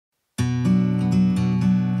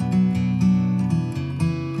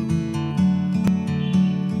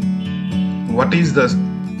What is the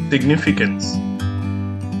significance?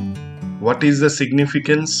 What is the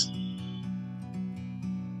significance?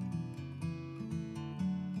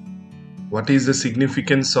 What is the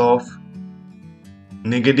significance of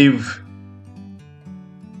negative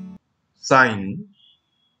sign?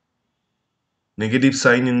 Negative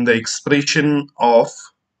sign in the expression of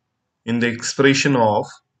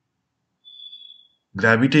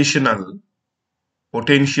gravitational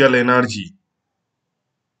potential energy.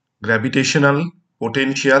 Gravitational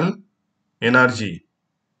potential energy.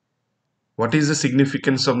 What is the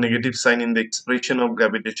significance of negative sign in the expression of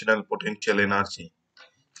gravitational potential energy?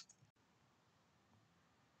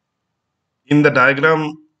 In the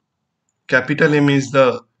diagram, capital M is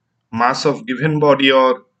the mass of given body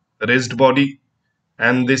or raised body,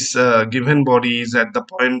 and this given body is at the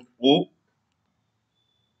point O,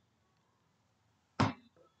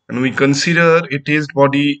 and we consider a test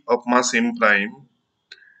body of mass M prime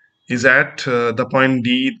is at the point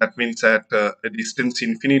D, that means at a distance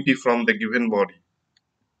infinity from the given body.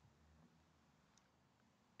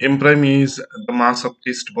 M prime is the mass of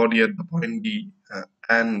test body at the point D,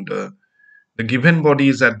 and the given body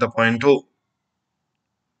is at the point O,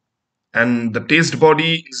 and the test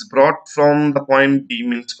body is brought from the point D,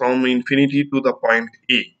 means from infinity to the point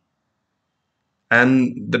A,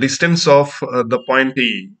 and the distance of the point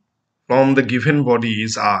A from the given body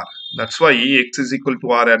is r. That's why x is equal to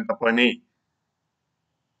r at the point A.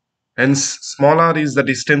 Hence, small r is the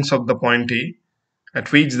distance of the point A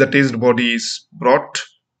at which the test body is brought.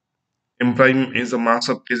 M prime is the mass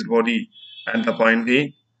of test body at the point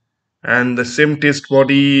A, and the same test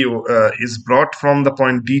body is brought from the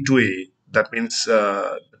point D to A. That means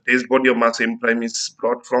the test body of mass M prime is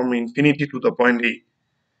brought from infinity to the point A,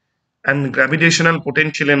 and gravitational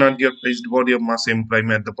potential energy of test body of mass M prime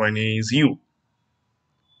at the point A is U.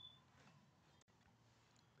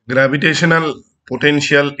 Gravitational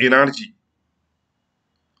potential energy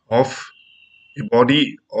of a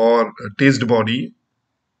body or a test body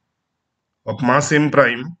of mass M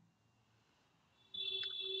prime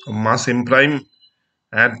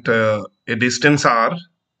at a distance r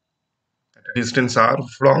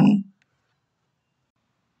from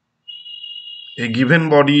a given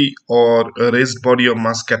body or a raised body of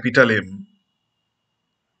mass capital M,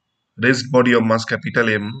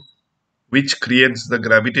 which creates the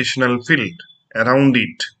gravitational field around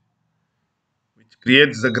it,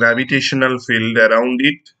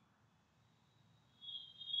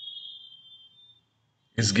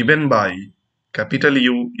 is given by capital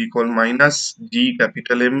U equal minus G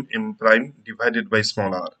capital M M prime divided by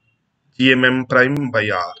small r, GM prime by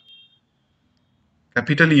r.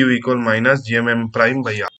 Capital U equal minus GM prime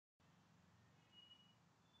by r.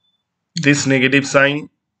 This negative sign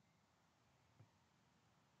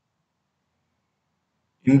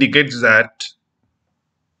indicates that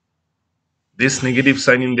this negative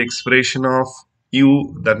sign in the expression of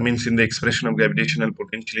U, that means in the expression of gravitational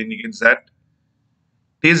potential, indicates that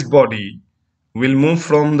test body will move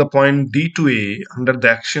from the point D to A under the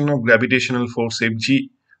action of gravitational force Fg,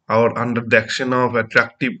 or under the action of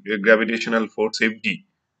attractive gravitational force Fg,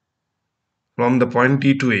 from the point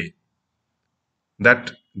D to A.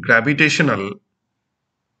 That gravitational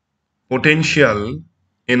potential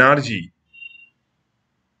energy,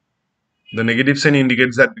 the negative sign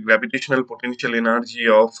indicates that the gravitational potential energy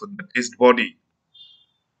of the test body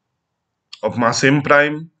of mass M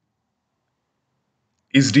prime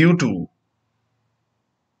is due to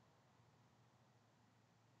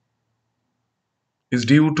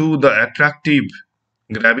the attractive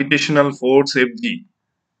gravitational force Fg,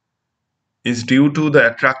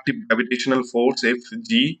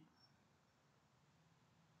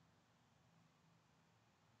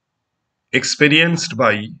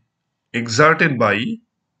 exerted by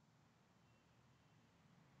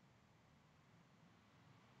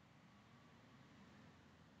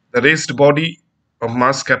the raised body of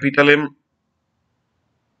mass capital M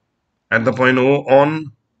at the point O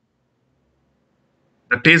on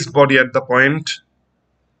the test body at the point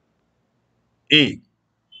A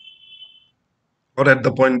or at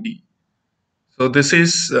the point D. So this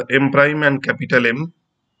is M prime and capital M.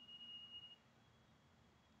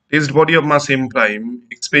 Test body of mass M prime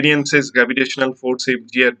experiences gravitational force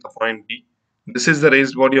Fg at the point D. This is the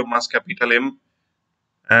raised body of mass capital M,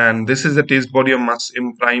 and this is the test body of mass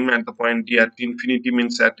M prime at the point D at infinity,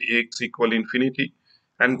 means at x equal infinity,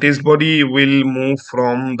 and test body will move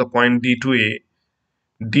from the point D to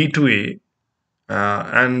A,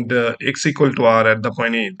 and x equal to r at the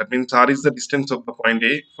point A. That means r is the distance of the point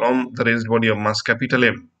A from the raised body of mass capital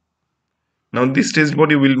M. Now this test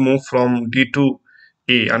body will move from D to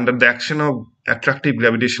A under the action of attractive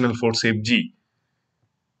gravitational force Fg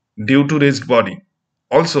due to raised body.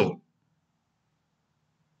 Also,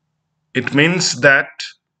 it means that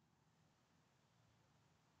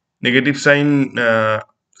negative sign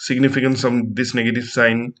significance of this negative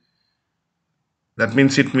sign, that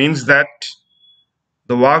means it means that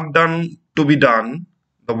the work done to be done,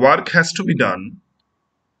 the work has to be done,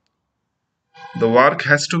 the work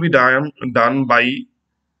has to be done by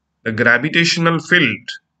the gravitational field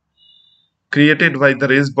created by the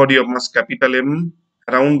raised body of mass capital M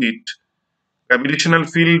around it. Gravitational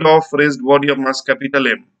field of raised body of mass capital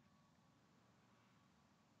M,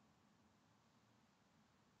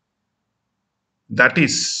 that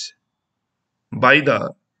is by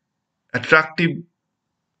the attractive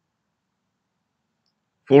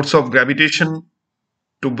force of gravitation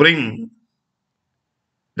to bring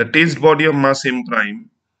the test body of mass M prime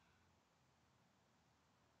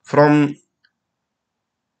from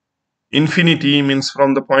infinity, means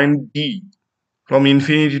from the point D, from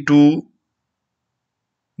infinity to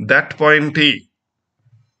that point A,